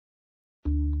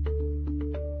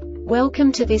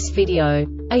Welcome to this video.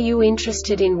 Are you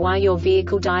interested in why your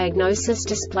vehicle diagnosis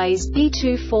displays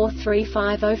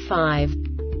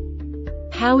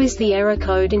B2435-05? How is the error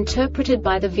code interpreted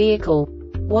by the vehicle?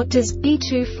 What does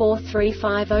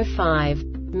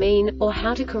B2435-05 mean, or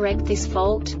how to correct this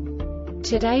fault?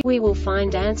 Today we will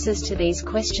find answers to these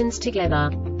questions together.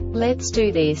 Let's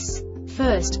do this.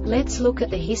 First, let's look at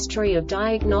the history of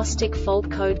diagnostic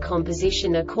fault code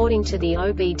composition according to the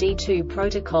OBD2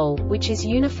 protocol, which is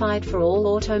unified for all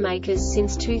automakers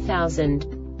since 2000.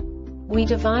 We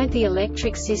divide the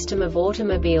electric system of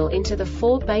automobile into the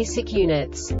four basic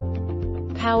units: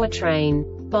 powertrain,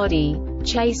 body,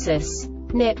 chassis,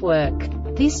 network.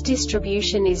 This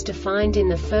distribution is defined in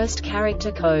the first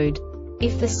character code.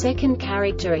 If the second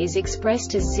character is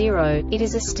expressed as 0, it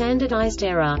is a standardized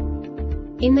error.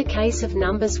 In the case of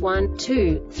numbers 1,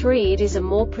 2, 3, it is a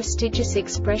more prestigious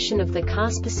expression of the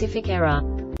car-specific error.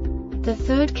 The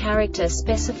third character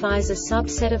specifies a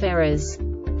subset of errors.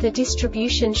 The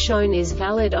distribution shown is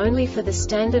valid only for the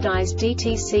standardized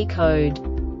DTC code.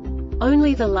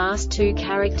 Only the last two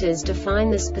characters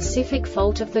define the specific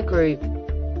fault of the group.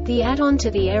 The add-on to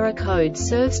the error code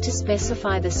serves to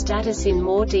specify the status in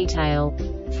more detail.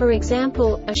 For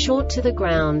example, a short to the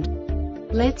ground.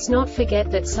 Let's not forget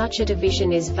that such a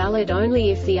division is valid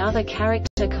only if the other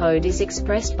character code is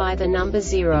expressed by the number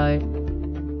 0.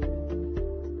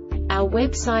 Our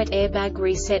website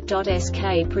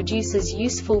airbagreset.sk produces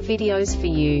useful videos for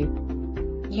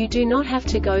you. You do not have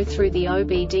to go through the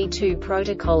OBD2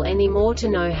 protocol anymore to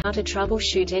know how to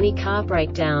troubleshoot any car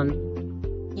breakdown.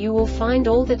 You will find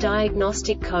all the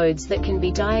diagnostic codes that can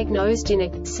be diagnosed in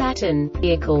a Saturn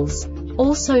vehicles.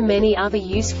 Also many other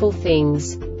useful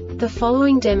things. The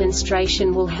following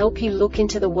demonstration will help you look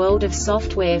into the world of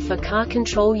software for car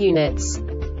control units.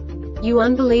 You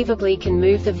unbelievably can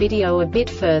move the video a bit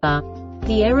further.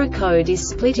 The error code is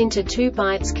split into 2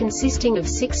 bytes consisting of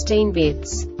 16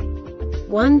 bits.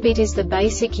 1 bit is the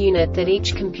basic unit that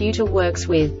each computer works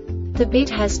with. The bit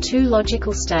has 2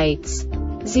 logical states: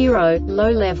 0,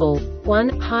 low level,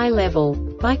 1, high level.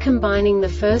 By combining the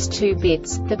first 2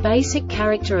 bits, the basic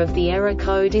character of the error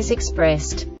code is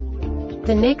expressed.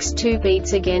 The next 2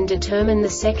 beats again determine the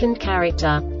second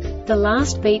character. The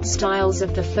last beat styles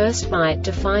of the first byte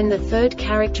define the third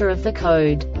character of the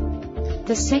code.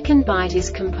 The second byte is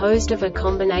composed of a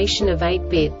combination of 8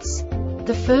 bits.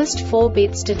 The first 4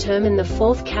 bits determine the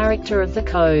fourth character of the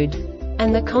code.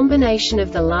 And the combination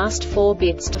of the last 4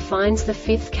 bits defines the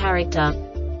fifth character.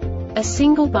 A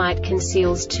single byte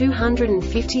conceals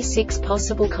 256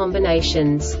 possible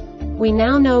combinations. We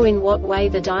now know in what way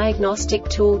the diagnostic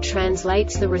tool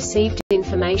translates the received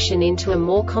information into a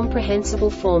more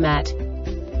comprehensible format.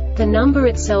 The number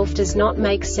itself does not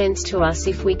make sense to us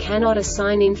if we cannot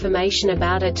assign information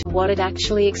about it to what it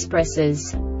actually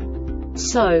expresses.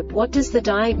 So, what does the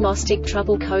Diagnostic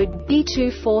Trouble Code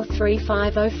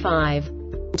B2435-05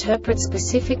 interpret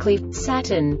specifically for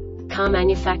Saturn car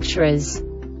manufacturers?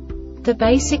 The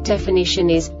basic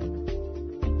definition is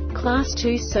Class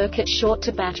 2 circuit short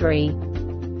to battery.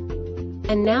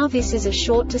 And now this is a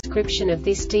short description of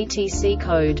this DTC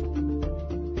code.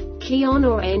 Key on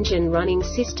or engine running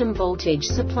system voltage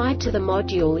supplied to the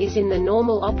module is in the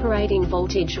normal operating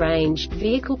voltage range.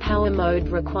 Vehicle power mode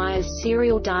requires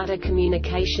serial data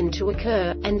communication to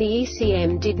occur, and the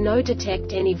ECM did not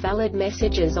detect any valid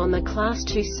messages on the Class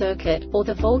 2 circuit, or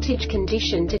the voltage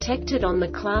condition detected on the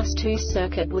Class 2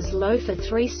 circuit was low for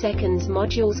 3 seconds.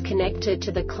 Modules connected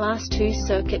to the Class 2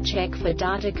 circuit check for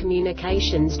data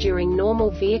communications during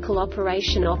normal vehicle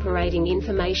operation. Operating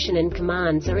information and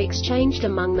commands are exchanged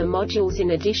among the modules.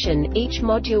 In addition, each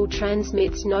module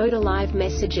transmits node-alive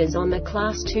messages on the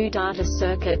Class 2 data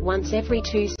circuit once every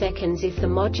 2 seconds. If the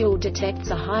module detects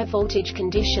a high voltage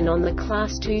condition on the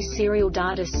Class 2 serial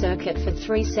data circuit for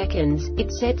 3 seconds,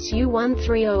 it sets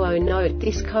U1300. Note,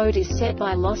 this code is set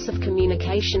by loss of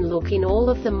communication.Look in all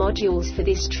of the modules. For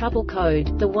this trouble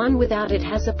code, the one without it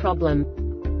has a problem.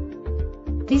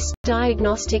 This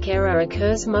diagnostic error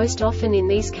occurs most often in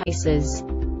these cases.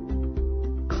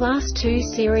 Class 2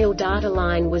 serial data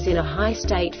line was in a high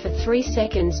state for 3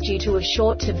 seconds due to a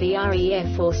short to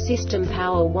VREF or system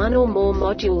power. One or more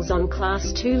modules on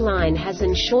Class 2 line has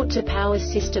an short to power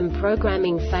system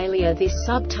programming failure. This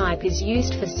subtype is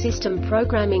used for system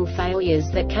programming failures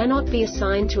that cannot be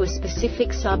assigned to a specific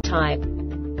subtype.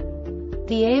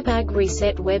 The Airbag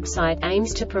Reset website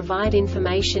aims to provide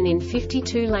information in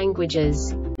 52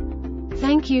 languages.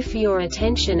 Thank you for your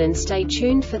attention and stay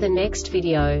tuned for the next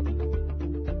video.